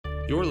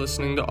You're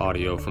listening to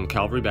audio from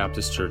Calvary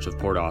Baptist Church of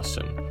Port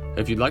Austin.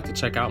 If you'd like to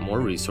check out more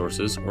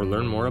resources or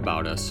learn more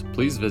about us,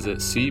 please visit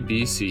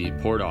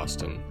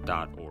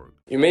cbcportaustin.org.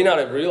 You may not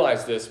have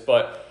realized this,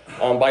 but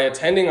by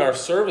attending our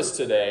service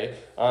today,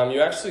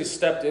 you actually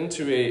stepped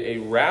into a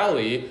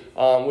rally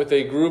with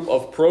a group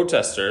of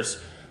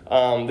protesters.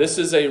 This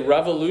is a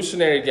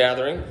revolutionary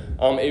gathering,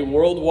 a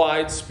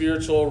worldwide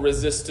spiritual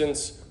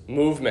resistance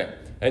movement.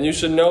 And you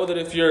should know that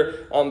if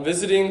you're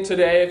visiting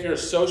today, if you're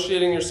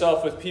associating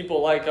yourself with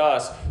people like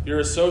us, you're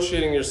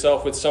associating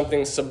yourself with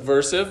something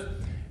subversive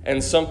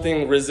and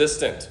something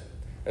resistant.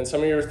 And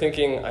some of you are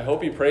thinking, I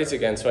hope he prays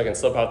again so I can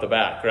slip out the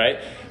back, right?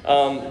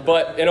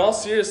 But in all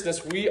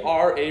seriousness, we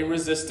are a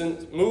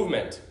resistant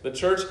movement. The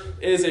church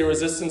is a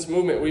resistance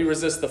movement. We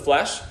resist the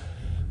flesh,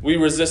 we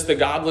resist the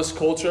godless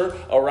culture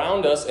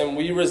around us, and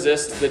we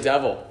resist the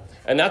devil.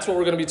 And that's what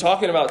we're going to be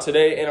talking about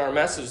today in our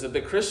message, that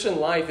the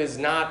Christian life is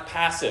not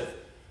passive.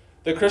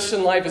 The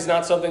Christian life is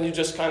not something you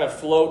just kind of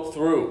float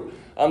through.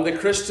 The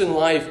Christian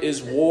life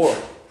is war.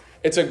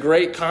 It's a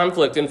great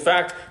conflict. In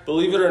fact,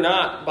 believe it or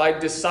not, by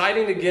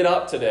deciding to get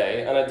up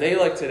today, on a day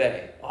like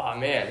today, oh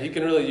man, he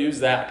can really use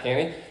that,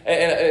 can't he?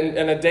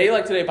 And a day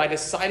like today, by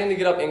deciding to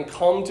get up and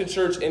come to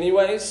church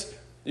anyways,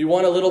 you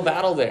won a little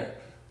battle there.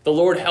 The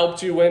Lord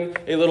helped you win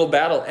a little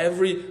battle.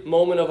 Every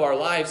moment of our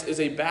lives is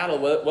a battle,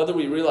 whether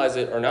we realize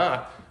it or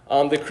not.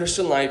 The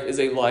Christian life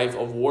is a life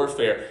of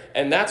warfare.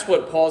 And that's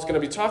what Paul's going to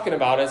be talking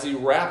about as he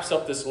wraps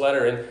up this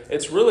letter. And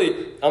it's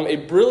really a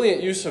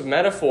brilliant use of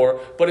metaphor,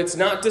 but it's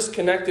not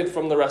disconnected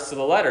from the rest of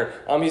the letter.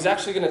 He's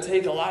actually going to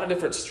take a lot of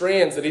different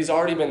strands that he's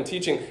already been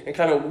teaching and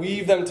kind of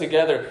weave them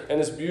together in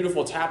this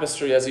beautiful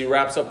tapestry as he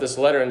wraps up this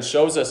letter and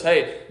shows us,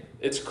 hey,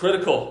 it's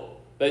critical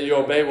that you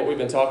obey what we've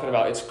been talking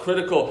about. It's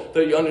critical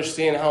that you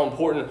understand how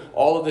important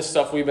all of this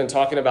stuff we've been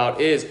talking about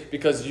is,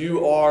 because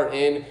you are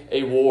in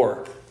a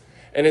war.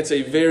 And it's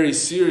a very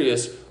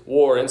serious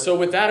war. And so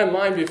with that in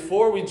mind,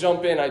 before we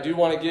jump in, I do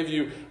want to give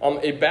you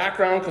a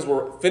background, because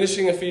we're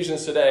finishing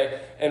Ephesians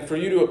today. And for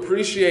you to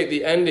appreciate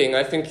the ending,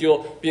 I think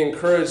you'll be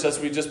encouraged as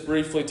we just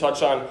briefly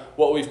touch on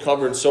what we've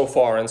covered so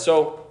far. And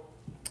so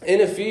in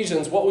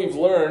Ephesians, what we've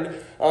learned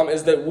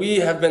is that we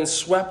have been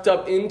swept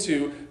up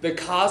into the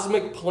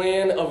cosmic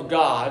plan of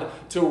God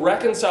to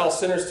reconcile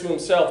sinners to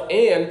himself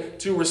and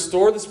to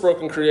restore this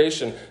broken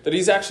creation. That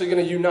he's actually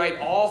going to unite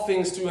all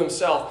things to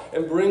himself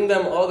and bring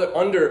them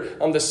under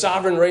the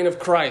sovereign reign of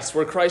Christ,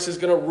 where Christ is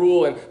going to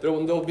rule and there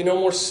will be no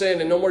more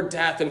sin and no more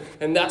death.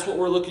 And that's what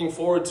we're looking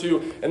forward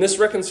to. And this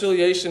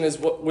reconciliation is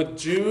with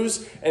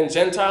Jews and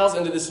Gentiles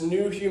into this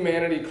new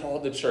humanity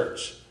called the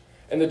church.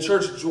 And the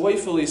church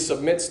joyfully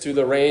submits to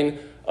the reign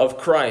of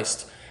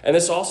Christ. And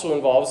this also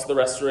involves the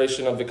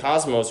restoration of the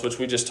cosmos, which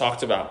we just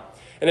talked about.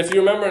 And if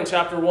you remember in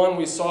chapter 1,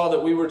 we saw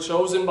that we were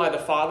chosen by the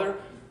Father.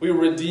 We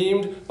were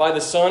redeemed by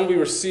the Son. We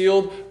were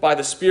sealed by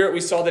the Spirit.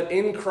 We saw that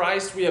in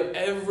Christ we have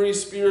every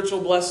spiritual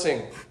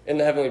blessing in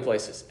the heavenly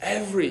places.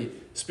 Every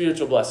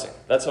spiritual blessing.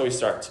 That's how he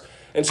starts.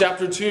 In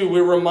chapter 2,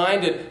 we're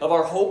reminded of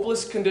our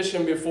hopeless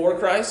condition before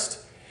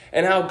Christ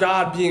and how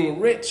God, being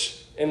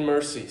rich in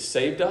mercy,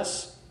 saved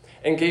us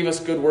and gave us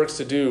good works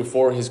to do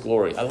for his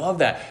glory. I love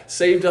that.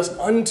 Saved us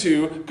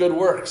unto good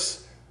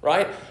works,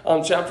 right?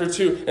 Chapter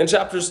 2. In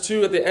chapters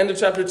 2, at the end of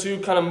chapter 2,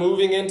 kind of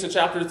moving into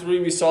chapter 3,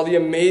 we saw the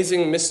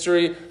amazing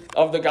mystery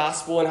of the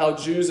gospel and how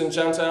Jews and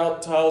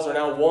Gentiles are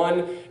now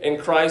one in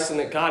Christ, and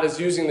that God is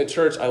using the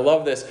church, I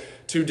love this,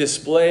 to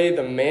display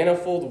the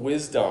manifold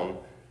wisdom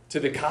to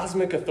the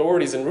cosmic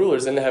authorities and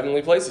rulers in the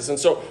heavenly places. And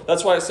so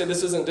that's why I say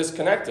this isn't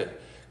disconnected.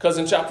 Because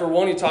in chapter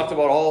 1, he talked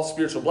about all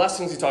spiritual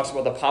blessings. He talks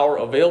about the power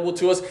available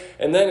to us.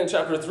 And then in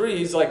chapter 3,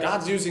 he's like,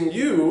 God's using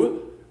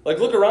you. Like,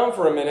 look around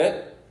for a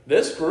minute.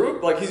 This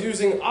group, like he's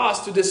using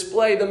us to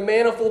display the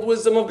manifold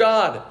wisdom of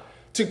God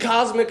to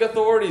cosmic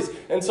authorities.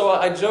 And so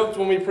I joked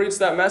when we preached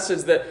that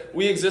message that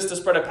we exist to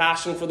spread a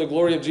passion for the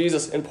glory of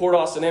Jesus in Port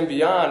Austin and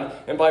beyond.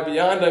 And by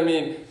beyond, I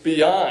mean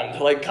beyond,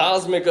 like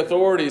cosmic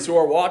authorities who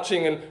are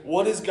watching. And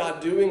what is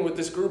God doing with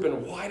this group?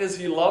 And why does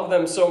he love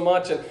them so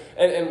much?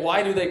 And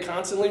why do they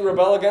constantly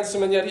rebel against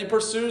him? And yet he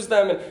pursues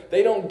them. And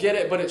they don't get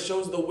it, but it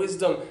shows the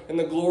wisdom and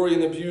the glory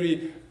and the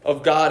beauty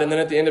of God. And then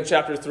at the end of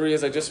chapter 3,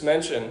 as I just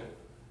mentioned,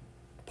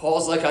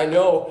 Paul's like, I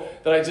know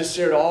that I just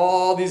shared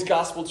all these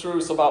gospel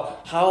truths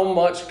about how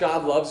much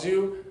God loves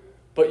you,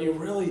 but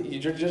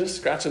you're just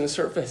scratching the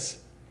surface.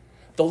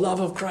 The love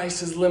of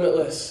Christ is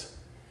limitless.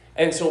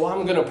 And so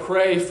I'm going to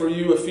pray for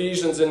you,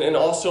 Ephesians, and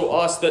also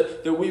us,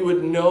 that we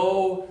would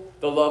know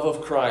the love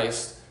of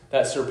Christ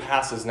that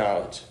surpasses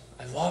knowledge.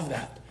 I love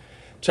that.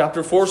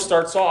 Chapter 4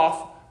 starts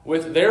off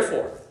with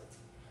therefore.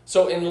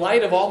 So in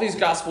light of all these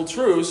gospel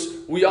truths,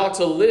 we ought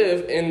to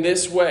live in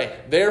this way.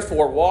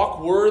 Therefore,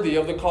 walk worthy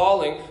of the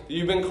calling that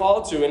you've been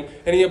called to.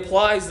 And he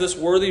applies this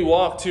worthy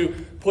walk to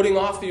putting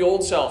off the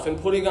old self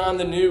and putting on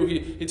the new.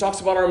 He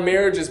talks about our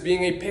marriages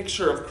being a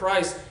picture of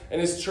Christ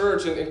and his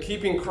church and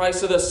keeping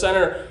Christ at the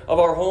center of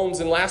our homes.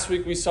 And last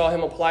week we saw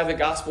him apply the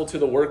gospel to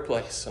the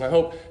workplace. And I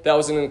hope that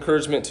was an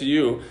encouragement to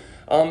you.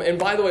 And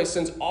by the way,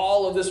 since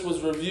all of this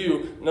was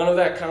review, none of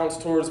that counts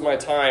towards my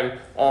time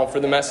for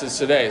the message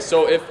today.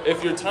 So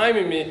if you're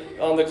timing me,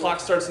 the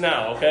clock starts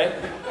now, okay?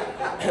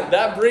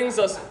 That brings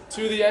us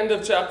to the end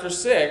of chapter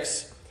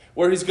 6,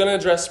 where he's going to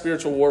address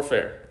spiritual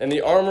warfare and the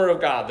armor of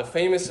God, the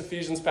famous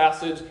Ephesians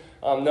passage.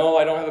 No,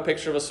 I don't have a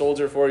picture of a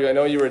soldier for you. I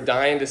know you were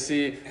dying to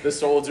see the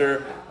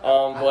soldier,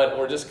 but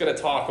we're just going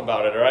to talk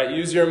about it, all right?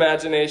 Use your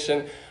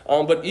imagination.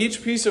 But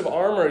each piece of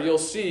armor you'll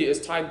see is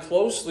tied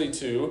closely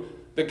to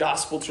the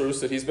gospel truths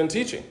that he's been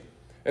teaching.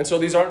 And so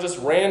these aren't just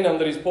random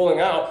that he's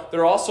pulling out.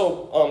 They're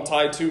also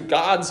tied to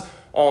God's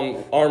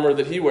armor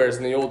that he wears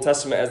in the Old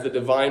Testament as the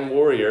divine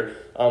warrior,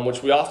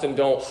 which we often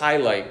don't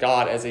highlight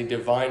God as a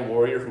divine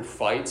warrior who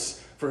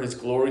fights for his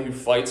glory, who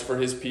fights for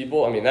his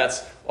people. I mean,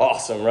 that's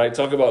awesome, right?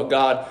 Talk about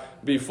God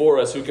before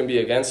us, who can be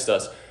against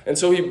us. And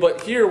so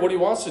but here what he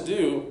wants to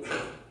do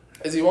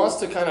is he wants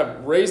to kind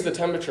of raise the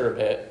temperature a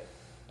bit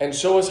and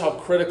show us how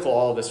critical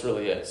all of this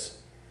really is.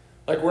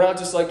 Like, we're not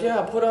just like,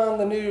 yeah, put on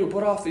the new,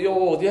 put off the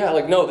old. Yeah,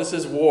 like, no, this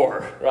is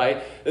war,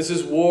 right? This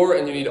is war,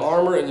 and you need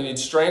armor, and you need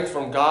strength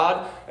from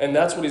God, and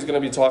that's what he's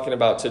going to be talking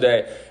about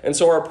today. And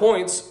so our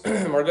points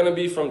are going to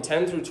be from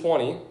 10 through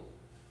 20,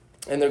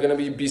 and they're going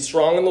to be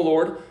strong in the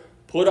Lord,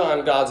 put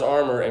on God's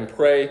armor, and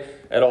pray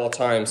at all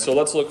times. So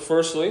let's look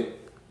firstly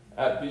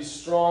at be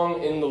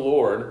strong in the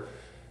Lord.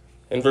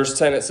 In verse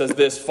 10 it says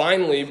this,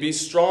 finally, be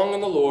strong in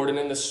the Lord and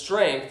in the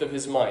strength of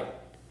his might.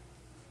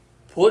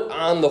 Put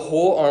on the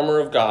whole armor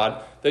of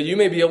God, that you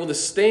may be able to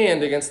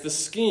stand against the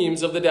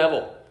schemes of the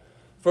devil.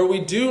 For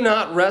we do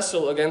not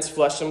wrestle against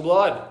flesh and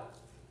blood,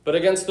 but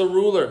against the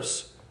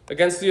rulers,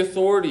 against the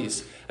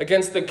authorities,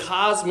 against the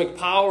cosmic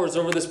powers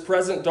over this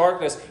present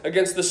darkness,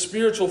 against the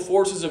spiritual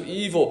forces of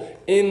evil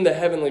in the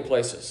heavenly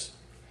places.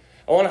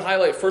 I want to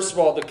highlight, first of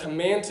all, the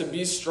command to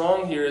be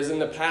strong here is in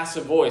the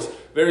passive voice,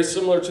 very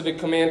similar to the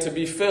command to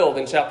be filled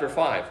in chapter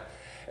 5.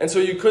 And so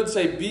you could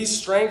say, be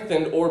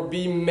strengthened or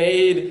be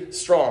made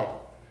strong.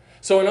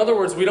 So in other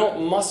words, we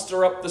don't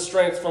muster up the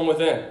strength from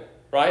within,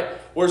 right?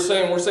 We're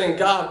saying,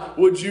 God,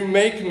 would you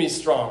make me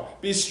strong?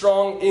 Be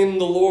strong in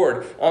the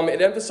Lord.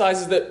 It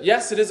emphasizes that,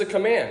 yes, it is a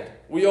command.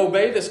 We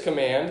obey this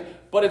command,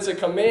 but it's a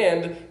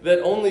command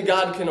that only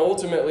God can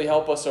ultimately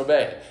help us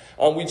obey.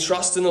 We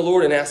trust in the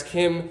Lord and ask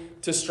him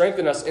to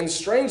strengthen us. And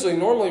strangely,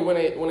 normally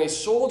when a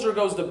soldier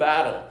goes to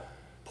battle,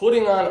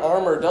 putting on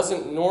armor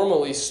doesn't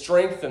normally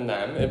strengthen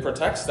them. It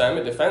protects them,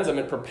 it defends them,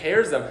 it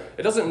prepares them.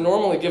 It doesn't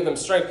normally give them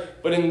strength.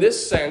 But in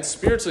this sense,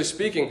 spiritually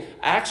speaking,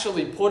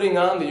 actually putting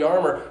on the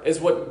armor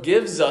is what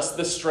gives us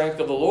the strength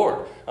of the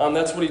Lord.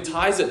 That's what he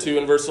ties it to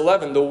in verse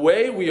 11. The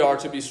way we are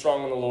to be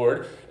strong in the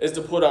Lord is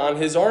to put on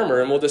his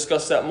armor. And we'll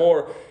discuss that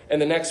more in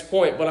the next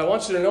point. But I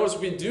want you to notice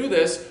we do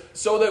this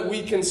so that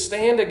we can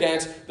stand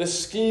against the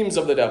schemes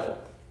of the devil.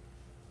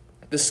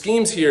 The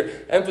schemes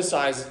here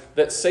emphasize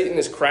that Satan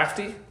is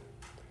crafty.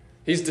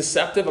 He's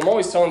deceptive. I'm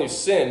always telling you,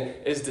 sin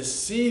is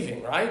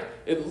deceiving, right?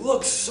 It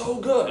looks so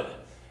good.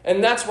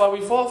 And that's why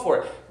we fall for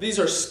it. These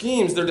are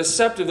schemes. They're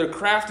deceptive. They're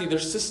crafty. They're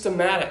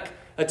systematic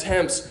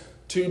attempts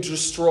to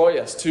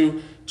destroy us,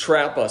 to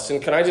trap us.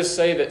 And can I just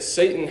say that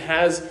Satan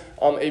has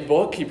a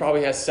book. He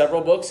probably has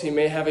several books. He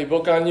may have a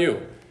book on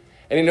you.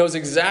 And he knows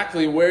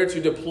exactly where to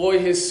deploy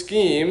his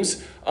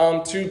schemes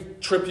to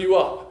trip you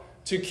up,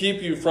 to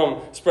keep you from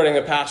spreading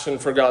a passion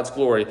for God's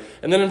glory.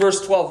 And then in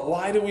verse 12,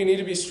 why do we need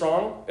to be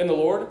strong in the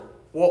Lord?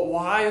 Well,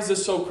 why is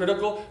this so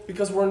critical?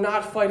 Because we're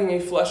not fighting a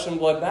flesh and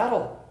blood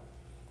battle.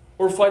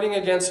 We're fighting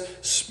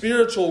against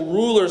spiritual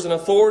rulers and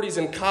authorities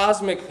and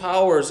cosmic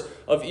powers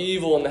of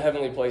evil in the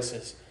heavenly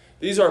places.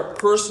 These are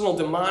personal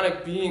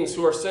demonic beings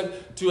who are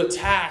sent to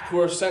attack, who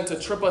are sent to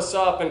trip us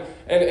up.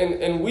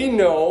 And we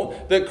know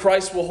that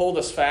Christ will hold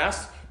us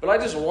fast. But I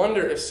just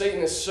wonder if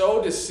Satan is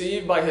so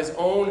deceived by his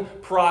own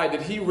pride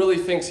that he really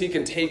thinks he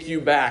can take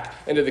you back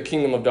into the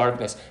kingdom of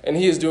darkness. And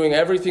he is doing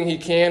everything he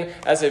can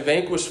as a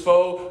vanquished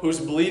foe who's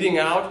bleeding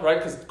out, right?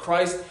 Because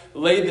Christ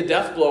laid the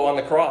death blow on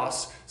the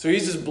cross. So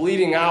he's just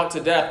bleeding out to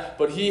death.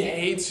 But he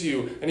hates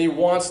you and he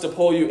wants to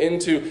pull you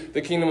into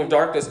the kingdom of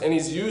darkness. And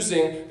he's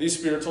using these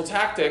spiritual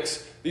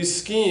tactics, these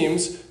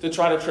schemes to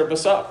try to trip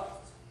us up.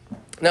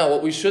 Now,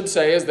 what we should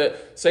say is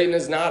that Satan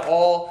is not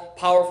all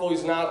powerful.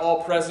 He's not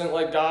all present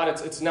like God.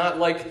 It's not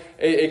like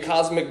a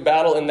cosmic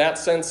battle in that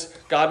sense.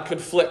 God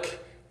could flick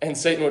and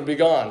Satan would be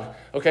gone.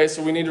 Okay,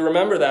 so we need to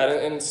remember that.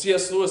 And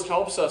C.S. Lewis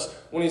helps us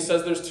when he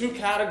says there's two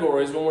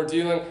categories when we're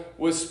dealing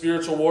with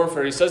spiritual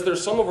warfare. He says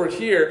there's some over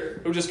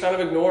here who just kind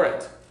of ignore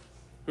it,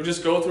 who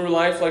just go through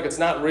life like it's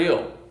not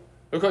real.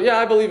 Who go, yeah,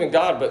 I believe in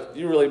God, but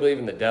you really believe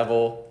in the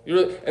devil.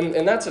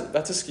 And that's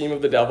a scheme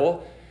of the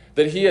devil.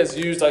 That he has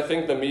used, I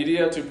think, the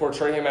media to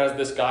portray him as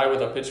this guy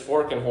with a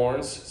pitchfork and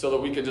horns so that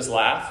we could just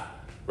laugh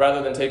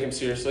rather than take him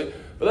seriously.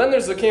 But then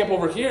there's the camp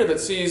over here that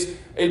sees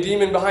a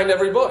demon behind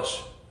every bush.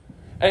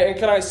 And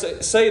can I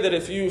say that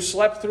if you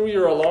slept through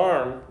your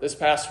alarm this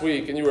past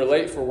week and you were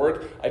late for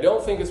work, I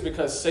don't think it's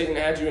because Satan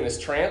had you in his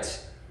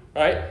trance,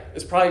 right?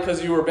 It's probably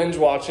because you were binge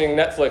watching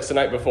Netflix the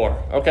night before,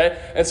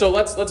 okay? And so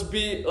let's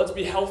be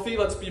healthy,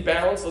 let's be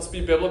balanced, let's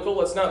be biblical,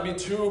 let's not be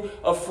too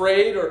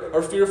afraid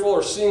or fearful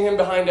or seeing him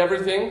behind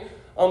everything,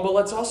 but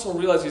let's also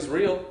realize he's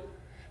real.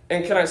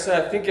 And can I say,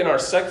 I think in our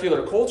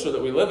secular culture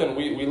that we live in,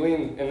 we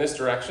lean in this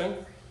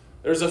direction.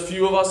 There's a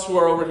few of us who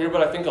are over here,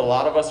 but I think a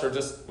lot of us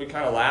we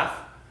kind of laugh,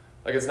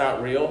 like it's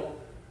not real.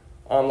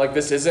 Like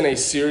this isn't a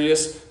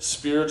serious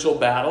spiritual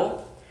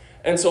battle.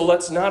 And so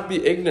let's not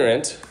be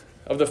ignorant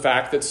of the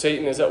fact that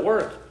Satan is at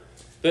work,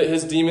 that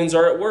his demons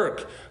are at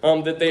work,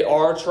 that they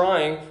are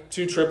trying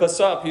to trip us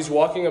up. He's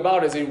walking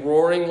about as a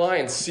roaring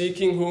lion,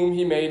 seeking whom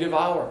he may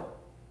devour.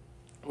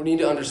 We need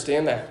to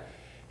understand that.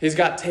 He's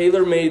got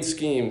tailor-made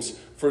schemes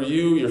for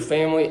you, your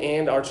family,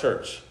 and our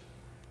church.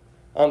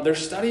 They're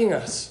studying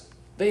us.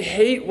 They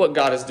hate what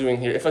God is doing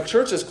here. If a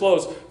church is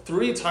closed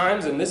 3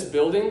 times in this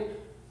building,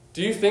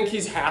 do you think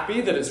he's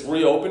happy that it's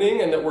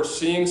reopening and that we're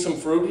seeing some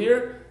fruit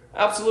here?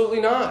 Absolutely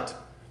not.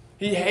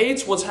 He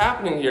hates what's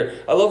happening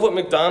here. I love what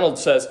MacDonald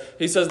says.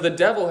 He says the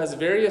devil has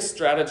various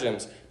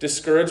stratagems: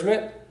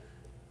 discouragement,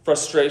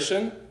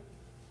 frustration,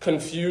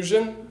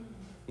 confusion,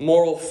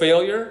 moral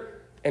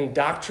failure, and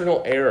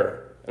doctrinal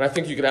error. And I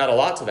think you could add a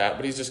lot to that,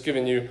 but he's just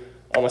giving you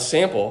a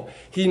sample.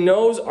 He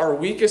knows our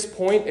weakest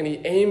point and he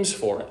aims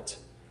for it.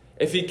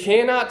 If he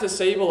cannot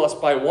disable us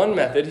by one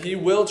method, he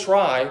will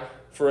try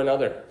for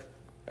another.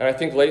 And I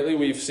think lately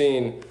we've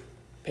seen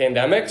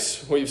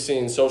pandemics, we've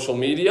seen social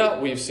media,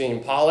 we've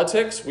seen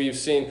politics, we've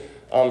seen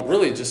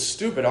really just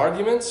stupid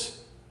arguments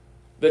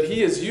that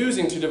he is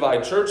using to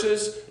divide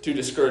churches, to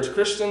discourage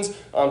Christians,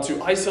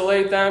 to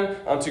isolate them,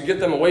 to get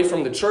them away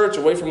from the church,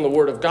 away from the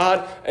Word of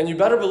God. And you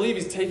better believe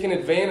he's taking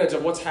advantage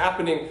of what's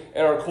happening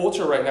in our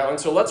culture right now. And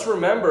so let's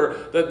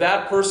remember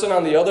that person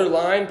on the other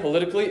line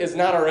politically is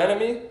not our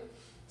enemy.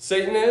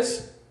 Satan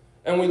is.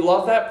 And we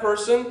love that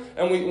person,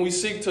 and we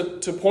seek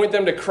to point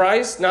them to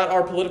Christ, not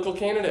our political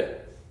candidate.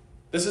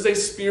 This is a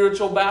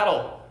spiritual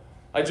battle.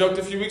 I joked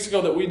a few weeks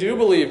ago that we do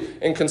believe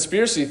in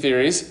conspiracy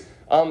theories.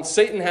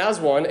 Satan has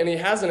one, and he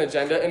has an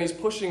agenda, and he's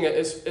pushing it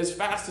as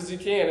fast as he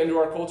can into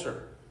our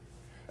culture.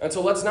 And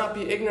so let's not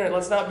be ignorant.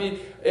 Let's not be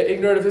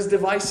ignorant of his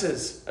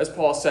devices, as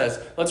Paul says.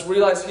 Let's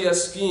realize he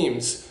has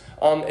schemes,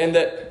 and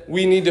that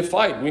we need to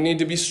fight. We need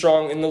to be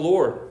strong in the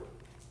Lord.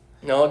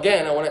 Now,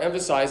 again, I want to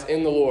emphasize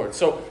in the Lord.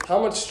 So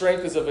how much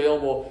strength is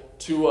available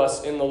to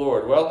us in the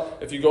Lord? Well,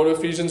 if you go to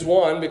Ephesians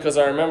 1, because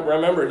I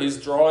remember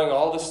he's drawing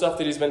all the stuff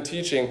that he's been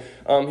teaching,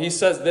 he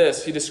says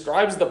this. He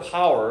describes the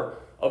power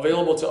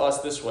available to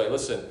us this way.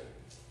 Listen,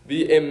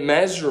 the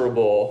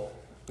immeasurable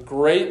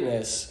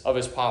greatness of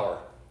his power.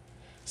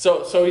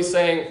 So he's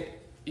saying,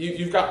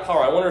 you've got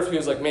power. I wonder if he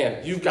was like,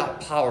 man, you've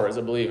got power as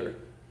a believer. And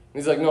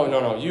he's like,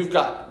 no, you've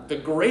got the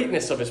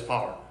greatness of his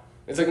power.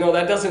 It's like, no,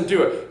 that doesn't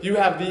do it. You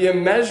have the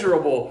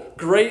immeasurable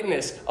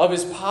greatness of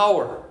his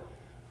power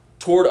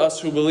toward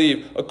us who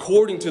believe,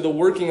 according to the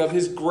working of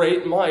his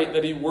great might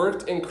that he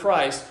worked in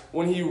Christ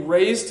when he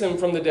raised him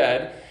from the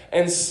dead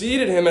and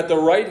seated him at the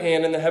right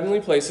hand in the heavenly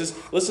places.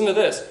 Listen to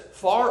this: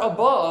 far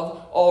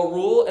above all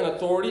rule and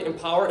authority and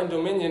power and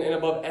dominion, and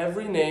above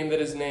every name that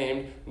is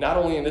named, not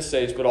only in this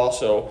age, but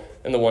also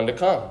in the one to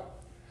come.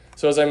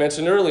 So as I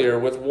mentioned earlier,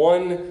 with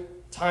one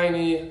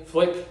tiny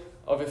flick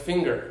of a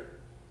finger,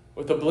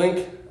 with the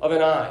blink of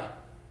an eye,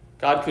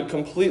 God could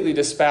completely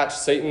dispatch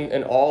Satan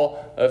and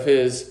all of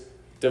his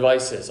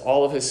devices,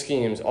 all of his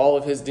schemes, all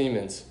of his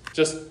demons.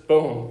 Just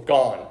boom,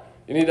 gone.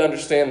 You need to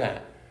understand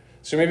that.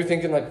 So you may be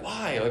thinking,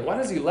 why? Why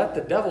does he let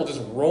the devil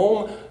just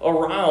roam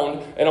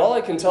around? And all I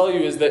can tell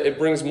you is that it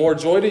brings more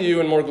joy to you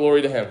and more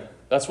glory to him.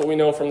 That's what we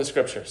know from the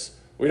scriptures.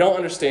 We don't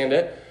understand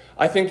it.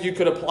 I think you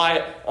could apply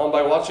it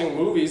by watching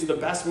movies. The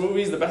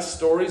best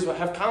stories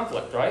have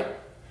conflict, right?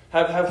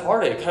 Have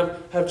heartache,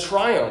 have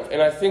triumph.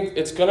 And I think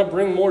it's going to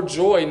bring more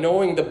joy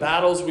knowing the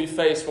battles we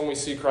face when we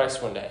see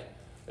Christ one day.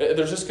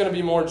 There's just going to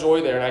be more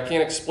joy there, and I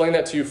can't explain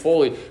that to you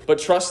fully, but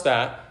trust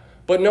that.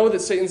 But know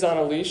that Satan's on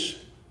a leash,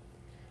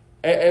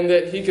 and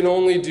that he can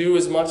only do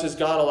as much as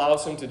God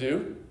allows him to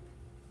do.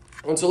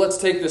 And so let's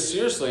take this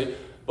seriously,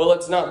 but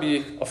let's not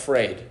be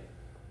afraid,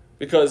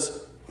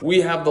 because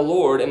we have the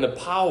Lord and the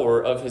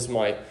power of his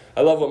might.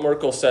 I love what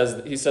Merkel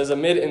says. He says,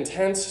 amid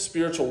intense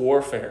spiritual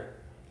warfare,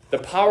 the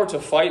power to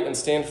fight and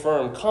stand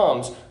firm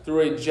comes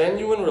through a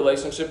genuine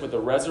relationship with the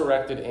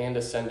resurrected and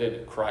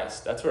ascended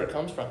Christ. That's where it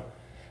comes from.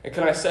 And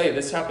can I say,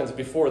 this happens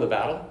before the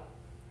battle?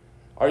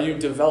 Are you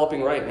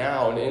developing right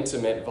now an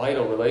intimate,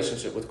 vital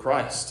relationship with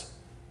Christ?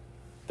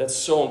 That's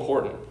so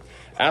important.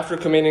 After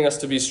commanding us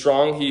to be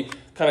strong, he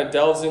kind of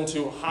delves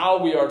into how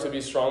we are to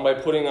be strong by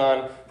putting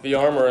on the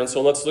armor. And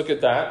so let's look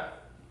at that.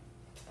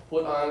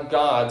 Put on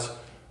God's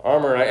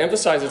armor. And I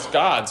emphasize it's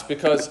God's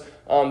because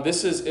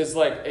this is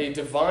like a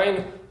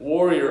divine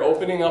warrior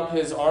opening up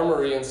his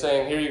armory and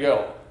saying, here you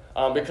go.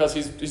 Because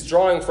he's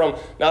drawing from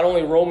not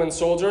only Roman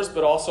soldiers,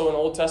 but also in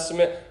Old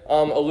Testament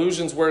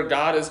allusions where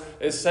God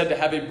is said to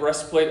have a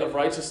breastplate of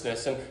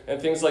righteousness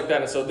and things like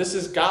that. And so this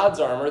is God's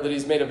armor that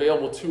he's made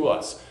available to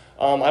us.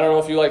 I don't know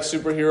if you like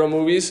superhero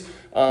movies.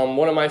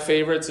 One of my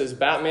favorites is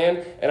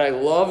Batman, and I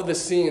love the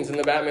scenes in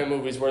the Batman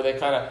movies where they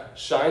kind of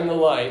shine the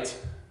light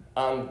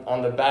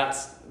on the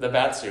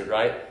bat suit,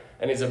 right?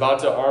 And he's about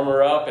to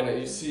armor up, and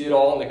you see it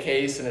all in the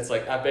case, and it's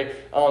like epic.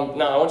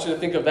 Now, I want you to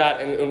think of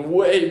that in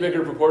way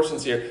bigger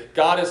proportions here.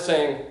 God is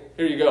saying,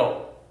 here you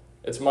go.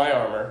 It's my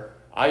armor.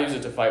 I use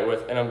it to fight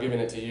with, and I'm giving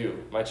it to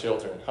you, my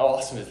children. How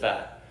awesome is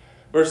that?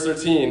 Verse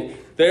 13,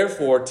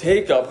 therefore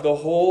take up the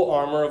whole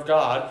armor of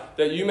God,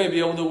 that you may be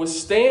able to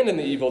withstand in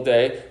the evil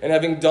day, and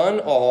having done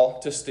all,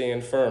 to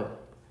stand firm.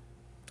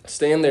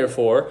 Stand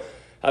therefore,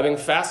 having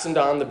fastened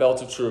on the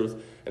belt of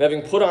truth, and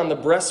having put on the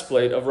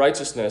breastplate of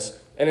righteousness,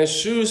 and as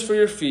shoes for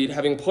your feet,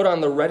 having put on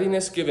the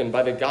readiness given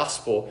by the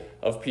gospel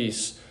of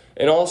peace.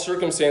 In all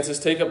circumstances,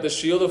 take up the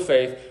shield of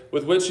faith,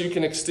 with which you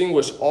can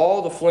extinguish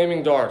all the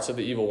flaming darts of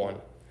the evil one.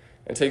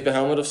 And take the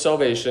helmet of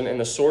salvation and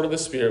the sword of the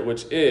Spirit,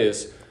 which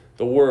is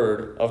the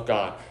Word of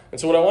God. And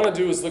so what I want to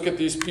do is look at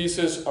these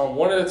pieces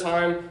one at a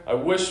time. I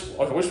wish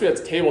we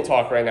had table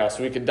talk right now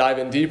so we could dive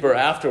in deeper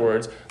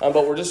afterwards. But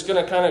we're just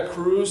going to kind of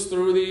cruise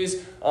through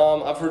these.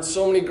 I've heard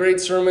so many great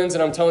sermons,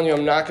 and I'm telling you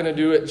I'm not going to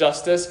do it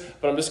justice.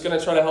 But I'm just going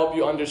to try to help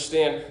you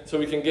understand so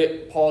we can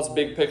get Paul's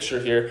big picture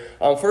here.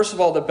 First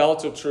of all, the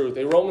belt of truth.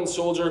 A Roman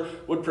soldier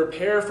would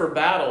prepare for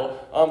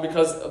battle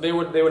because they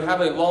would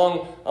have a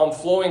long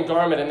flowing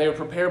garment, and they would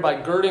prepare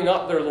by girding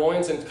up their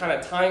loins and kind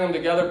of tying them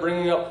together,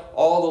 bringing up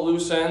all the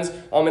loose ends.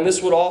 And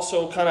this would also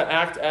kind of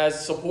act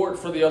as support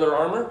for the other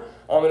armor.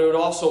 And it would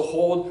also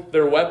hold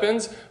their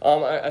weapons.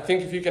 I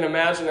think if you can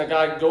imagine a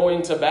guy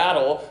going to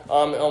battle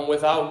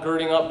without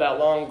girding up that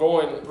long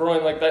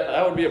groin like that,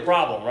 that would be a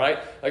problem, right?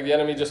 Like the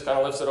enemy just kind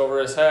of lifts it over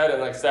his head and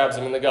like stabs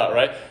him in the gut,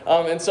 right?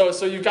 And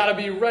so you've got to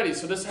be ready.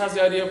 So this has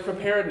the idea of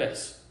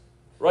preparedness,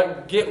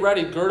 right? Get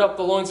ready, gird up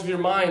the loins of your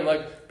mind,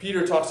 like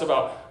Peter talks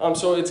about.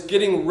 So it's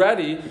getting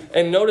ready,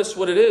 and notice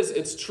what it is.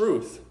 It's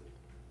truth.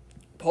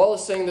 Paul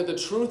is saying that the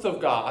truth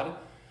of God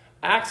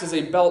acts as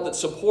a belt that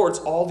supports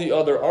all the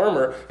other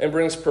armor and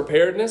brings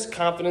preparedness,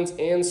 confidence,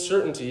 and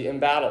certainty in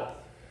battle.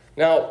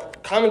 Now,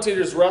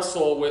 commentators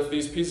wrestle with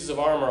these pieces of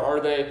armor.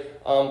 Are they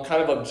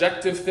kind of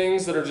objective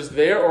things that are just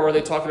there, or are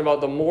they talking about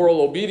the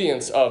moral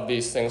obedience of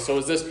these things? So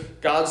is this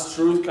God's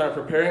truth kind of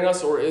preparing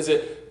us, or is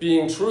it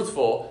being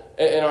truthful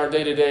in our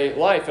day-to-day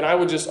life? And I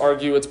would just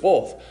argue it's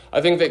both.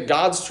 I think that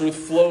God's truth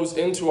flows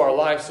into our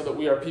life so that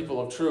we are people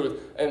of truth,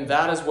 and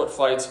that is what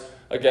fights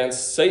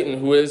against Satan,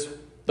 who is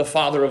the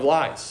father of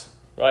lies.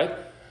 Right?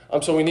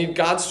 So we need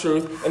God's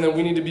truth, and then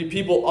we need to be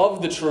people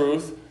of the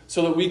truth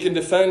so that we can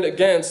defend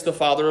against the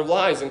father of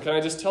lies. And can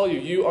I just tell you,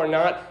 you are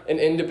not an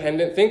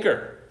independent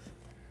thinker.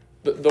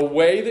 The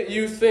way that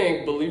you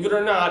think, believe it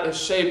or not,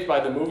 is shaped by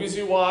the movies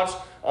you watch,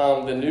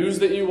 the news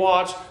that you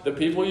watch, the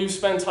people you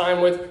spend time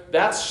with.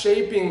 That's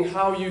shaping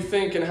how you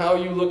think and how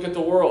you look at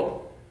the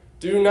world.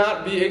 Do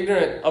not be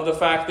ignorant of the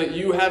fact that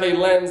you have a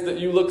lens that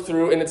you look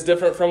through, and it's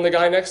different from the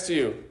guy next to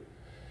you.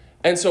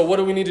 And so what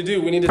do we need to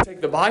do? We need to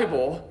take the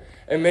Bible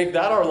and make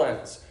that our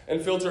lens and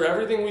filter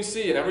everything we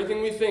see and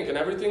everything we think and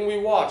everything we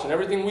watch and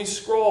everything we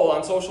scroll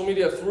on social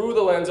media through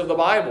the lens of the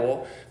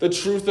Bible, the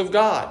truth of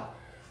God.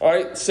 All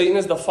right, Satan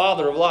is the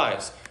father of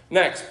lies.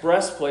 Next,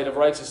 breastplate of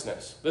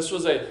righteousness. This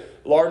was a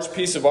large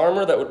piece of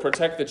armor that would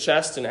protect the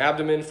chest and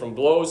abdomen from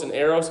blows and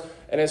arrows.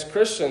 And as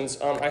Christians,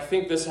 I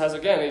think this has,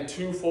 again, a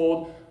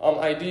twofold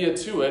idea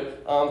to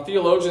it.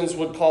 Theologians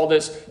would call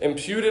this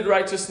imputed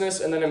righteousness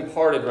and then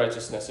imparted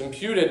righteousness.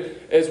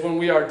 Imputed is when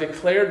we are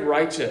declared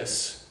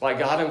righteous by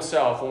God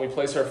himself when we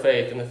place our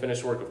faith in the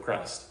finished work of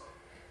Christ.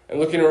 And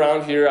looking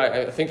around here,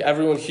 I think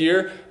everyone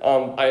here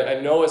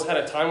I know has had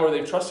a time where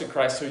they've trusted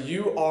Christ. So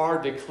you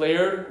are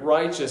declared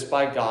righteous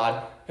by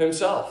God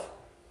himself.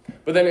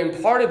 But then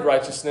imparted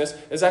righteousness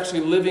is actually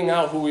living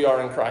out who we are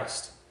in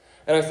Christ.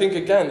 And I think,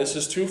 again, this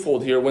is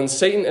twofold here. When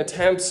Satan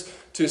attempts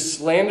to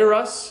slander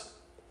us,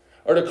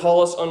 or to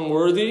call us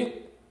unworthy,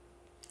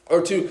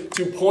 or to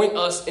point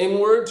us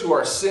inward to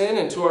our sin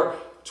and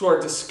to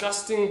our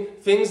disgusting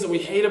things that we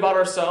hate about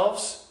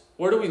ourselves,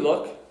 where do we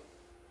look?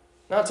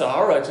 Not to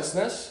our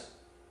righteousness.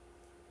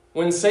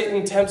 When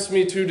Satan tempts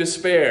me to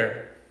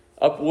despair,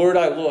 upward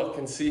I look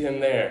and see him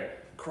there.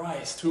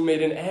 Christ, who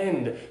made an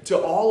end to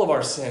all of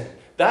our sin.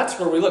 That's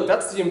where we look.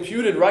 That's the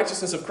imputed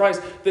righteousness of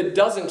Christ that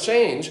doesn't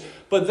change.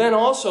 But then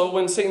also,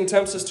 when Satan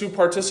tempts us to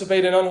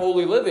participate in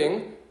unholy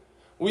living,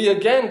 we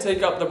again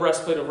take up the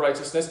breastplate of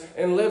righteousness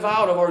and live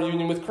out of our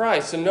union with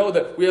Christ and know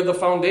that we have the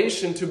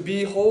foundation to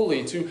be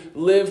holy, to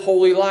live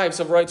holy lives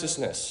of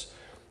righteousness.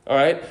 All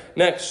right?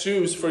 Next,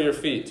 shoes for your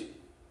feet.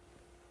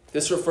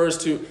 This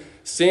refers to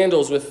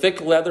sandals with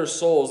thick leather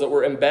soles that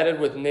were embedded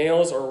with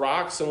nails or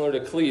rocks similar to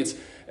cleats,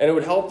 and it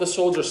would help the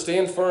soldier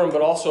stand firm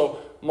but also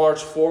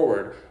march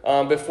forward.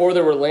 Before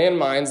there were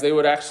landmines,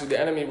 the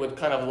enemy would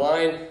kind of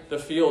line the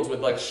fields with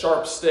like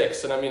sharp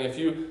sticks, and I mean, if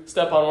you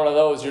step on one of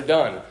those, you're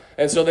done.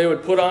 And so they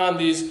would put on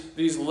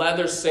these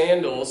leather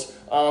sandals.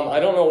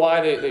 I don't know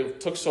why they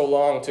took so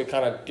long to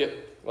kind of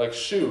get like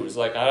shoes.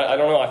 Like, I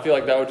don't know. I feel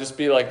like that would just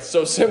be like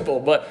so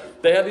simple.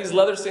 But they had these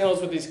leather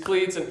sandals with these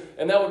cleats,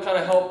 and that would kind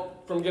of help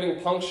from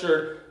getting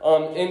punctured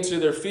into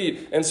their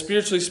feet. And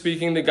spiritually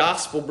speaking, the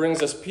gospel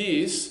brings us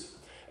peace.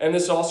 And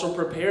this also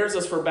prepares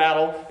us for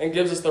battle and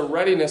gives us the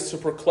readiness to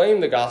proclaim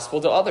the gospel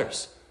to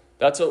others.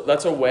 That's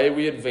a way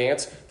we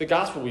advance the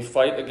gospel. We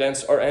fight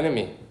against our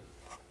enemy.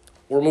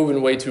 We're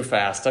moving way too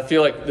fast. I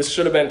feel like this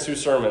should have been 2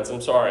 sermons.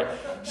 I'm sorry.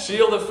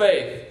 Shield of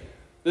faith.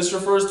 This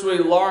refers to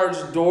a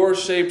large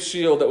door-shaped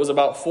shield that was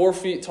about 4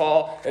 feet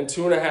tall and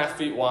 2.5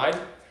 feet wide.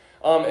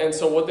 And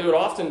so what they would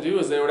often do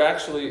is they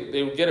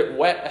would get it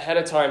wet ahead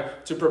of time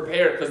to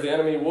prepare, because the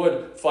enemy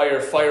would fire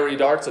fiery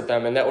darts at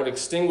them and that would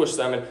extinguish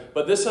them.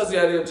 But this has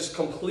the idea of just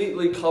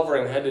completely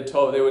covering head to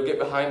toe. They would get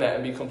behind that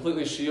and be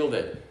completely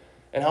shielded.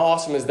 And how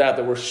awesome is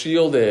that we're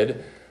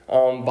shielded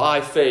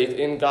by faith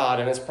in God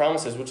and His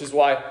promises, which is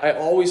why I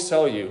always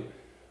tell you,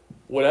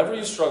 whatever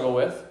you struggle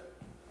with,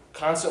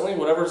 constantly,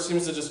 whatever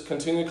seems to just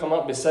continue to come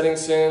up, besetting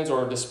sins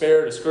or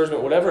despair,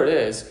 discouragement, whatever it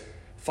is,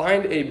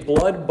 find a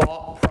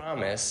blood-bought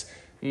promise,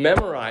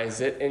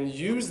 memorize it, and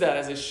use that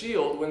as a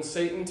shield when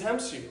Satan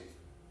tempts you.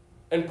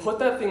 And put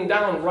that thing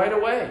down right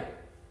away.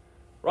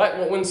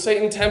 Right? When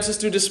Satan tempts us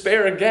to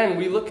despair, again,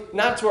 we look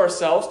not to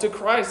ourselves, to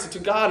Christ, to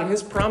God and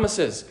His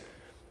promises.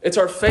 It's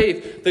our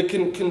faith that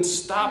can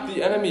stop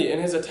the enemy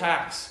in his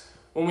attacks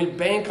when we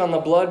bank on the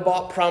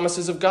blood-bought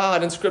promises of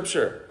God in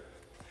Scripture.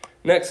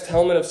 Next,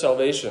 helmet of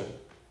salvation.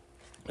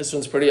 This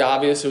one's pretty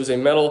obvious. It was a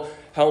metal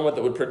helmet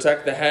that would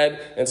protect the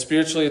head, and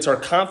spiritually it's our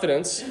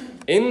confidence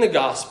in the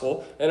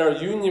gospel and our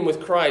union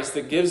with Christ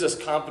that gives us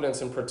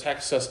confidence and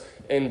protects us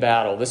in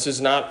battle. This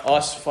is not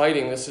us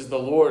fighting. This is the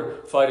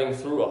Lord fighting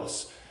through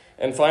us.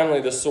 And finally,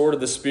 the sword of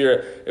the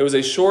Spirit. It was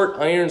a short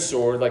iron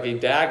sword, like a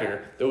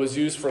dagger, that was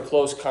used for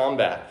close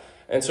combat.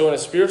 And so in a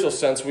spiritual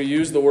sense, we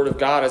use the Word of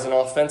God as an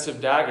offensive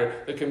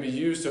dagger that can be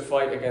used to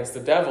fight against the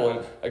devil.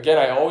 And again,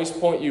 I always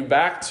point you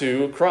back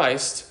to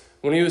Christ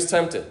when He was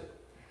tempted.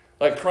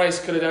 Like,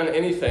 Christ could have done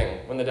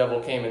anything when the devil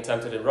came and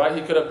tempted Him, right?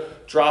 He could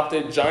have dropped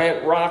a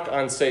giant rock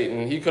on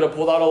Satan. He could have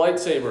pulled out a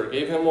lightsaber,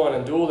 gave him one,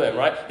 and dueled him,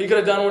 right? He could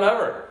have done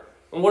whatever.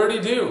 And what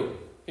did He do?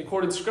 He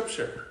quoted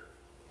Scripture,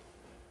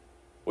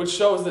 which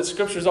shows that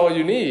Scripture is all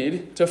you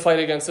need to fight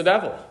against the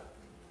devil.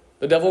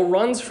 The devil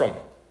runs from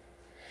it.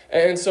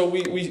 And so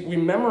we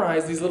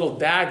memorize these little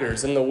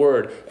daggers in the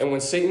Word. And when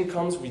Satan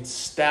comes, we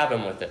stab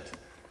him with it.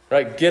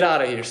 Right? Get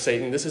out of here,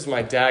 Satan. This is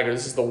my dagger.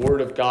 This is the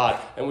Word of God.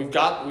 And we've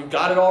got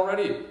it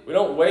already. We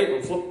don't wait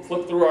and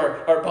flip through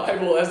our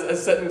Bible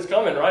as Satan's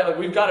coming, right? Like,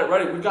 we've got it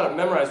ready. We've got it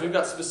memorized. We've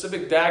got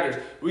specific daggers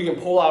we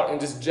can pull out and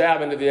just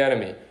jab into the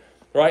enemy.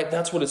 Right?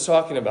 That's what it's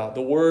talking about.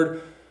 The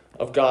Word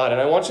of God. And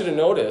I want you to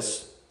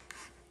notice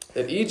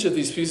that each of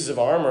these pieces of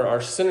armor are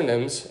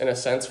synonyms, in a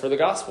sense, for the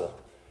gospel.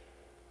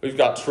 We've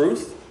got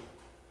truth.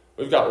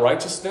 We've got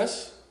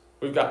righteousness,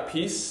 we've got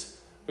peace,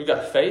 we've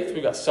got faith,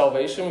 we've got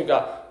salvation, we've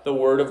got the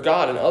Word of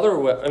God. In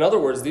other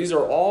words, these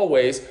are all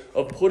ways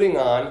of putting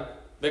on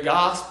the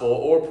gospel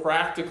or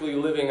practically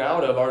living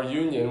out of our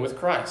union with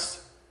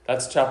Christ.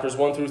 That's chapters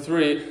 1 through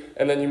 3,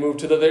 and then you move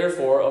to the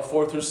therefore of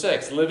 4 through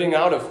 6, living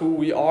out of who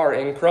we are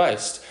in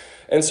Christ.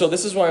 And so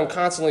this is why I'm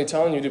constantly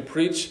telling you to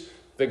preach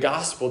the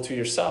gospel to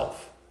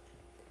yourself.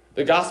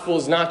 The gospel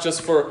is not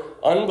just for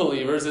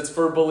unbelievers, it's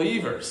for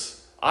believers.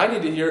 I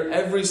need to hear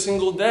every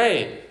single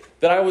day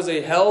that I was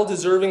a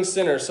hell-deserving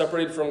sinner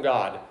separated from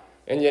God,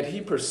 and yet He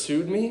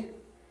pursued me.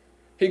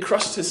 He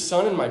crushed His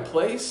Son in my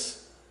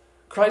place.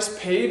 Christ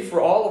paid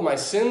for all of my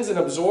sins and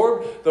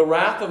absorbed the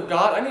wrath of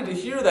God. I need to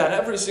hear that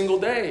every single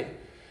day.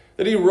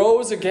 That He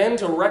rose again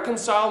to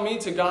reconcile me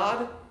to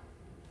God.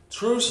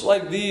 Truths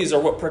like these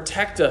are what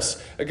protect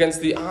us against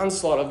the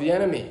onslaught of the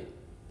enemy.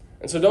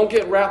 And so don't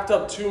get wrapped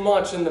up too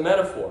much in the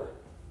metaphor.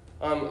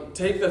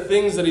 Take the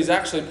things that He's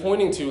actually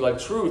pointing to, like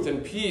truth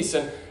and peace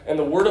and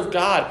the Word of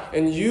God,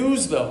 and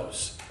use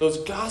those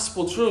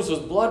gospel truths, those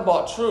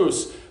blood-bought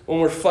truths when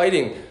we're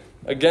fighting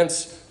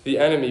against the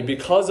enemy.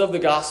 Because of the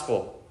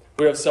gospel,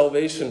 we have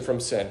salvation from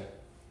sin.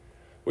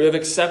 We have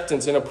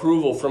acceptance and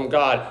approval from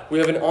God. We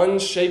have an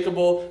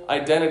unshakable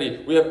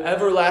identity. We have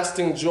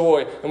everlasting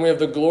joy, and we have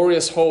the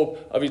glorious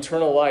hope of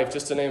eternal life,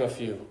 just to name a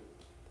few.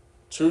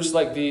 Truths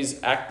like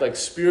these act like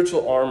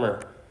spiritual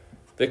armor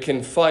that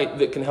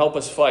can help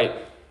us fight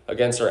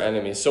against our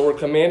enemies. So we're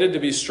commanded to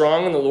be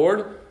strong in the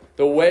Lord.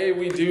 The way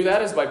we do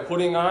that is by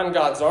putting on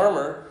God's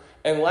armor.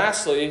 And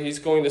lastly, He's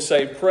going to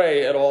say,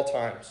 pray at all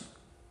times.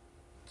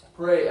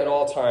 Pray at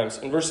all times.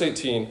 In verse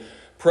 18,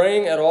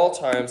 praying at all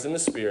times in the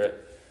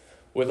Spirit,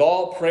 with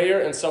all prayer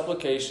and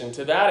supplication.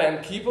 To that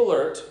end, keep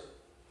alert.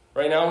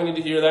 Right now we need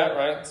to hear that,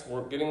 right?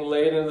 We're getting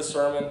late into the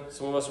sermon.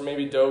 Some of us are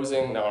maybe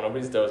dozing. No,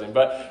 nobody's dozing.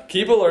 But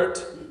keep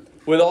alert.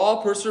 With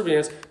all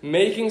perseverance,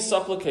 making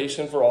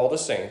supplication for all the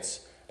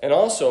saints, and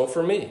also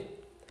for me,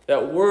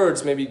 that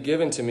words may be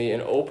given to me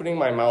in opening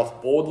my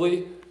mouth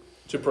boldly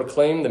to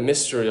proclaim the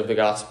mystery of the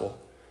gospel,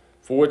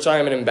 for which I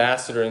am an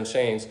ambassador in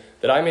chains,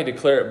 that I may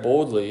declare it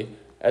boldly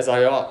as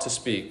I ought to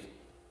speak.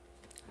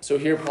 So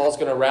here Paul's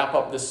going to wrap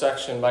up this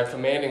section by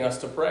commanding us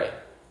to pray.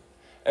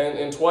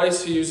 And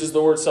twice he uses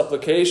the word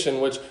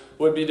supplication, which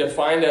would be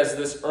defined as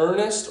this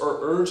earnest or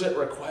urgent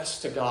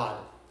request to God.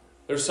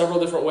 There's several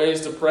different ways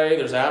to pray.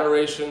 There's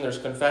adoration, there's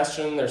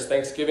confession, there's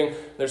thanksgiving,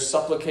 there's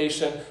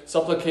supplication.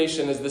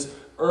 Supplication is this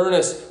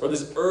earnest or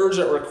this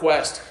urgent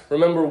request.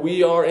 Remember,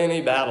 we are in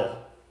a battle.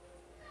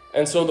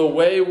 And so the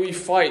way we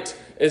fight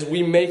is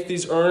we make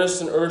these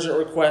earnest and urgent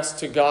requests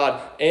to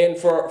God and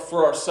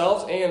for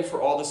ourselves and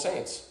for all the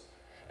saints.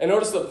 And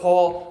notice that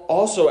Paul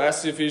also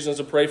asked the Ephesians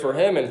to pray for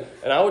him. And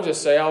I would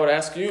just say, I would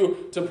ask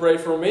you to pray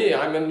for me.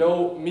 I'm in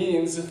no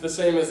means the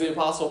same as the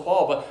Apostle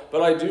Paul,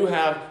 but I do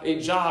have a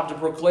job to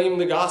proclaim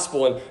the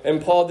gospel.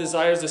 And Paul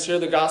desires to share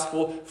the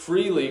gospel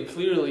freely,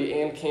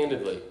 clearly, and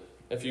candidly,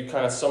 if you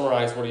kind of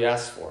summarize what he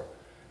asks for.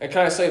 And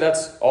kind of say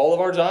that's all of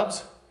our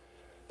jobs.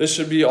 This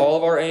should be all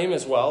of our aim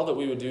as well, that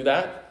we would do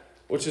that,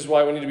 which is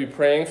why we need to be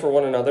praying for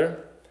one another.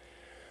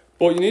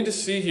 But what you need to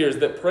see here is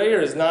that prayer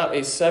is not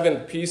a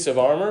seventh piece of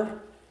armor.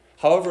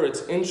 However,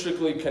 it's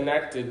intricately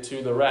connected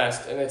to the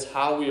rest, and it's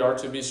how we are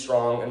to be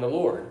strong in the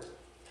Lord.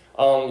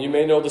 You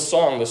may know the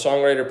song. The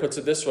songwriter puts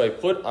it this way: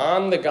 put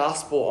on the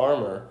gospel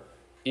armor,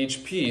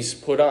 each piece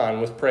put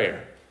on with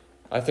prayer.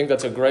 I think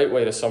that's a great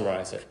way to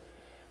summarize it.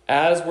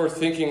 As we're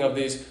thinking of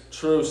these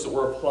truths that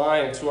we're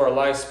applying to our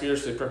life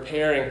spiritually,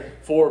 preparing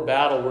for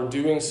battle, we're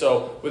doing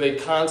so with a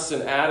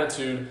constant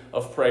attitude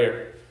of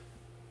prayer.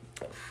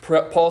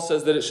 Paul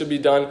says that it should be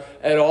done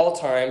at all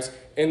times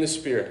in the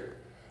Spirit.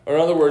 Or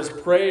in other words,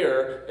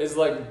 prayer is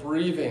like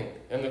breathing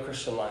in the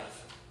Christian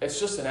life. It's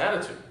just an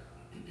attitude.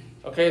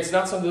 Okay, it's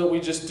not something that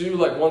we just do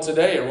like once a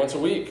day or once a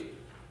week.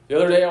 The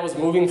other day I was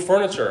moving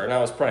furniture and I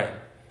was praying.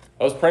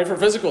 I was praying for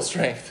physical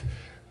strength.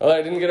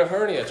 I didn't get a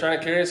hernia trying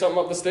to carry something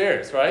up the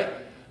stairs, right?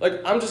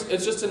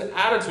 It's just an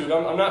attitude.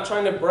 I'm not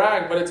trying to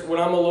brag, but it's when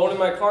I'm alone in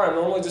my car, I'm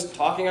normally just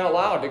talking out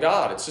loud to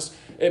God.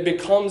 It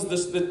becomes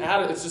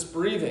it's just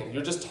breathing.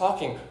 You're just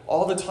talking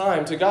all the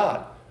time to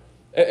God.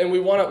 And we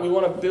want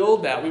to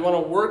build that. We want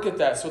to work at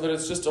that so that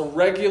it's just a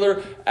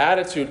regular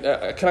attitude.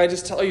 Can I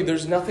just tell you,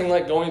 there's nothing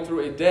like going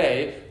through a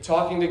day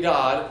talking to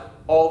God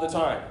all the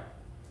time.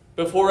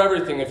 Before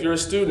everything, if you're a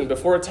student,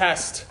 before a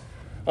test,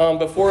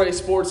 before a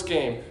sports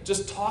game,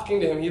 just talking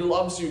to Him. He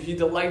loves you. He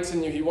delights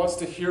in you. He wants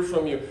to hear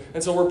from you.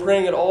 And so we're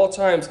praying at all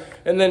times.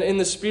 And then in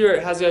the Spirit,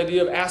 it has the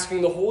idea of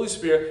asking the Holy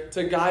Spirit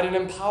to guide and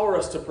empower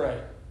us to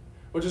pray,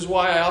 which is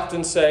why I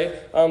often say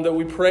that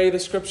we pray the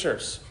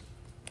Scriptures.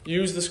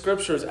 Use the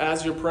Scriptures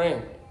as you're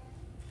praying.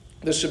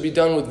 This should be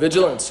done with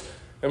vigilance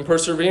and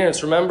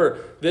perseverance.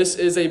 Remember, this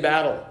is a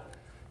battle.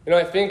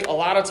 I think a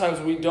lot of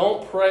times we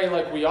don't pray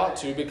like we ought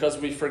to because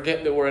we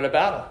forget that we're in a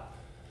battle.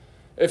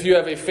 If you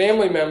have a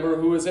family member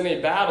who is in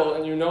a battle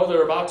and you know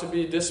they're about to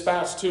be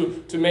dispatched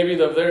to maybe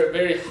the very,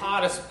 very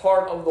hottest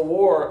part of the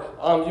war,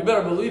 you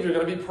better believe you're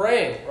going to be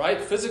praying, right?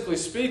 Physically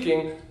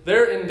speaking,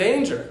 they're in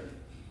danger.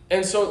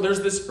 And so there's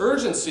this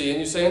urgency,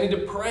 and you say, I need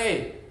to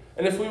pray.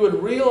 And if we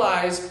would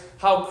realize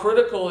how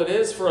critical it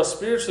is for us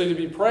spiritually to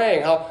be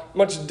praying, how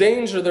much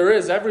danger there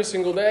is every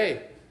single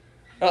day.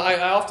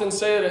 I often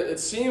say that it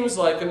seems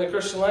like in the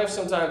Christian life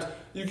sometimes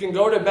you can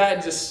go to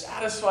bed just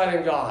satisfied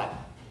in God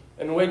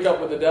and wake up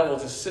with the devil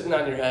just sitting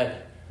on your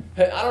head.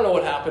 Hey, I don't know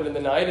what happened in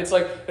the night. It's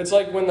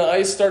like when the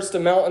ice starts to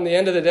melt in the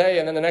end of the day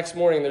and then the next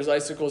morning there's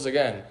icicles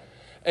again.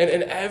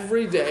 And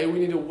every day we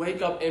need to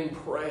wake up and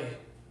pray.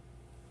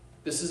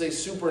 This is a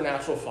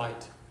supernatural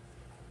fight.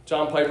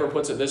 John Piper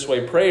puts it this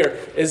way: prayer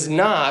is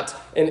not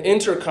an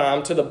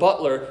intercom to the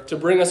butler to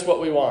bring us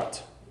what we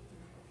want.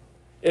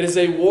 It is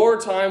a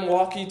wartime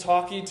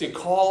walkie-talkie to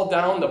call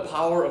down the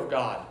power of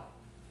God.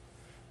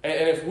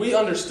 And if we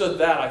understood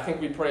that, I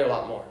think we'd pray a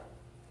lot more.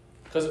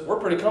 Because we're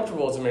pretty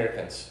comfortable as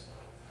Americans.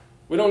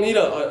 We don't need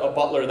a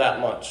butler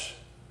that much.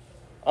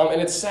 And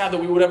it's sad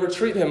that we would ever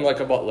treat him like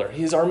a butler.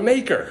 He's our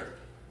maker.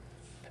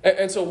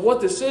 And so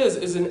what this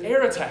is an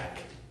air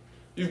attack.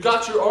 You've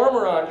got your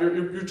armor on.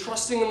 You're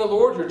trusting in the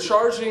Lord. You're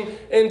charging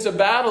into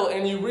battle.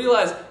 And you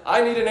realize,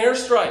 I need an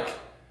airstrike.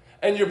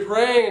 And you're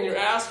praying and you're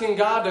asking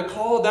God to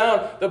call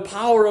down the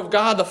power of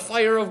God, the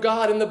fire of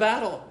God in the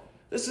battle.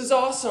 This is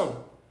awesome.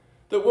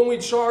 That when we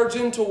charge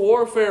into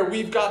warfare,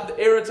 we've got the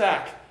air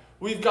attack.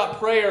 We've got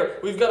prayer.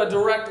 We've got a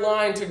direct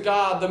line to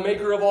God, the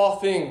maker of all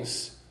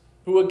things,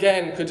 who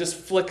again could just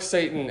flick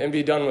Satan and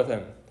be done with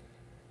him.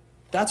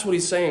 That's what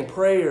he's saying.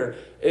 Prayer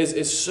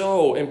is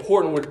so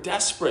important. We're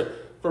desperate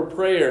for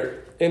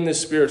prayer in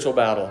this spiritual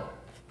battle.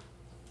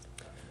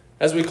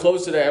 As we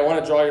close today, I want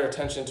to draw your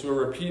attention to a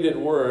repeated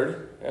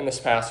word in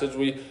this passage.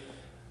 We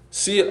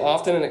see it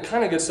often, and it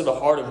kind of gets to the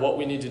heart of what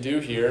we need to do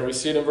here. We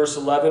see it in verse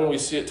 11, we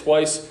see it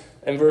twice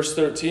in verse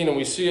 13, and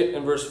we see it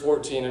in verse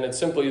 14, and it's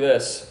simply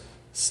this: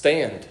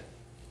 stand.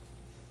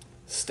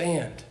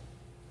 Stand.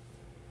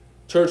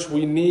 Church,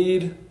 we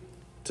need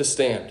to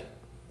stand.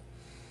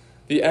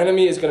 The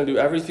enemy is going to do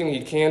everything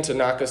he can to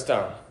knock us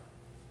down.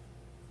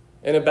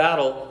 In a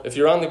battle, if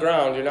you're on the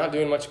ground, you're not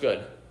doing much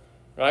good,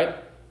 right?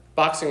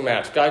 Boxing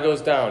match, guy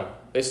goes down,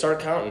 they start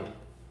counting.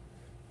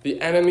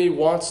 The enemy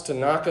wants to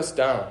knock us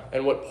down.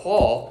 And what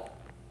Paul,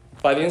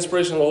 by the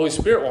inspiration of the Holy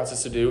Spirit, wants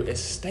us to do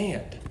is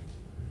stand.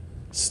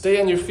 Stay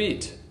on your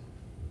feet.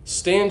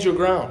 Stand your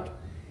ground.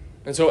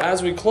 And so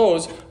as we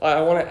close,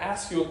 I want to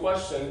ask you a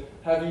question.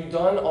 Have you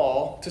done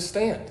all to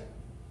stand?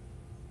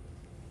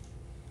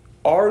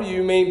 Are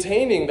you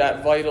maintaining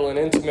that vital and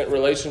intimate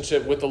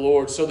relationship with the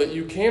Lord so that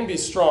you can be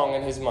strong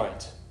in His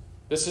might?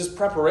 This is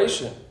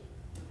preparation.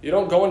 You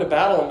don't go into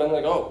battle and be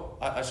like, oh,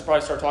 I should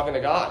probably start talking to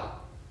God.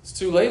 It's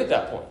too late at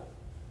that point.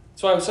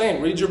 That's why I'm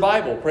saying, read your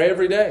Bible, pray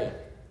every day,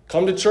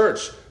 come to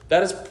church.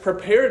 That is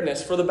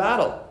preparedness for the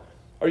battle.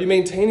 Are you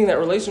maintaining that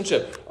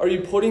relationship? Are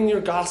you putting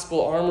your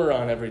gospel armor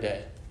on every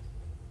day?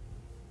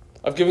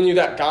 I've given you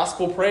that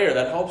gospel prayer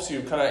that helps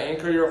you kind of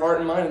anchor your heart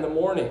and mind in the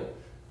morning.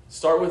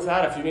 Start with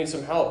that if you need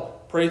some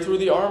help. Pray through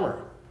the armor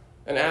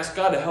and ask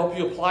God to help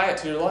you apply it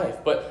to your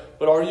life. But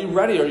are you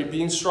ready? Are you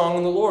being strong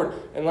in the Lord?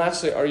 And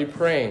lastly, are you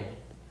praying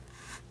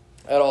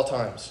at all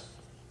times?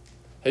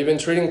 Have you been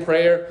treating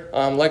prayer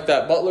like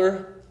that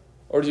butler?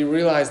 Or do you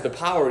realize the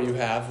power you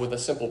have with a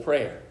simple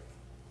prayer?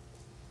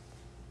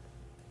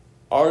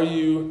 Are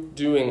you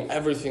doing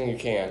everything you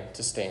can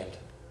to stand?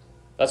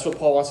 That's what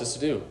Paul wants us to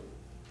do.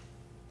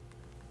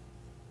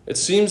 It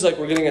seems like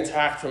we're getting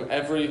attacked from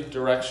every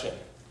direction.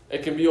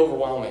 It can be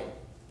overwhelming,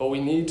 but we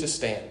need to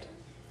stand.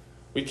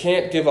 We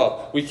can't give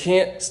up. We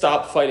can't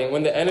stop fighting.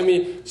 When the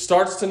enemy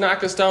starts to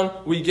knock us down,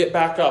 we get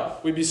back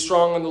up. We be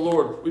strong in the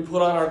Lord. We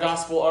put on our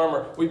gospel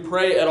armor. We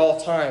pray at all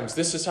times.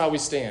 This is how we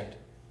stand.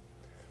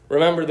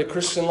 Remember, the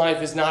Christian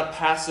life is not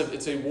passive.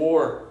 It's a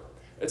war.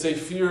 It's a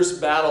fierce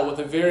battle with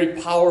a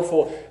very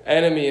powerful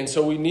enemy. And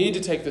so we need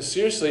to take this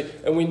seriously,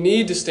 and we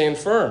need to stand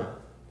firm.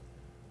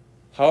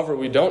 However,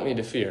 we don't need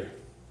to fear,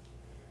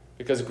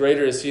 because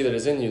greater is He that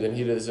is in you than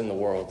he that is in the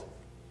world.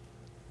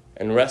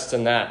 And rest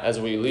in that as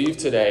we leave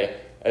today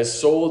as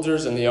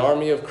soldiers in the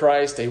army of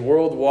Christ, a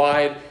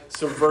worldwide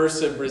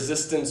subversive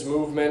resistance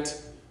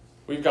movement.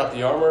 We've got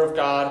the armor of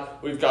God.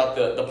 We've got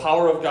the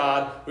power of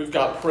God. We've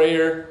got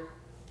prayer.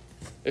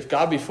 If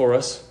God be for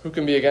us, who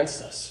can be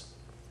against us?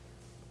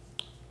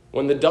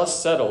 When the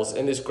dust settles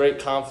in this great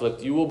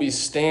conflict, you will be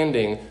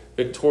standing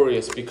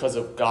victorious because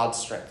of God's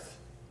strength.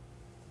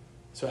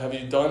 So have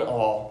you done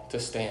all to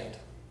stand?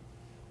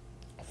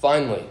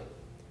 Finally,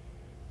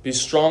 be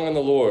strong in the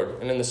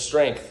Lord and in the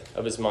strength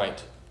of His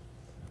might.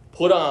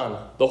 Put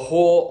on the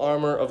whole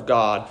armor of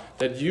God,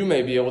 that you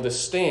may be able to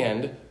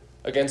stand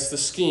against the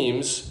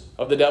schemes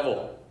of the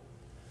devil.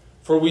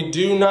 For we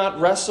do not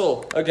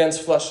wrestle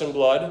against flesh and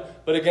blood,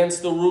 but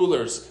against the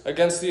rulers,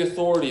 against the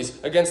authorities,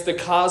 against the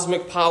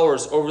cosmic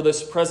powers over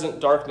this present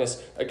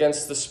darkness,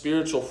 against the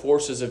spiritual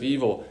forces of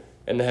evil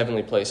in the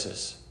heavenly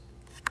places.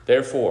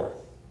 Therefore,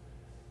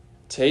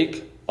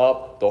 take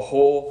up the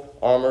whole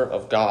armor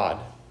of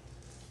God,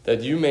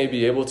 that you may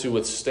be able to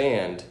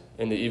withstand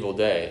in the evil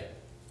day,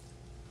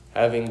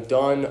 having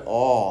done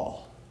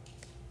all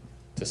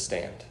to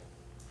stand.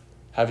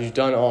 Have you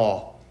done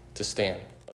all to stand?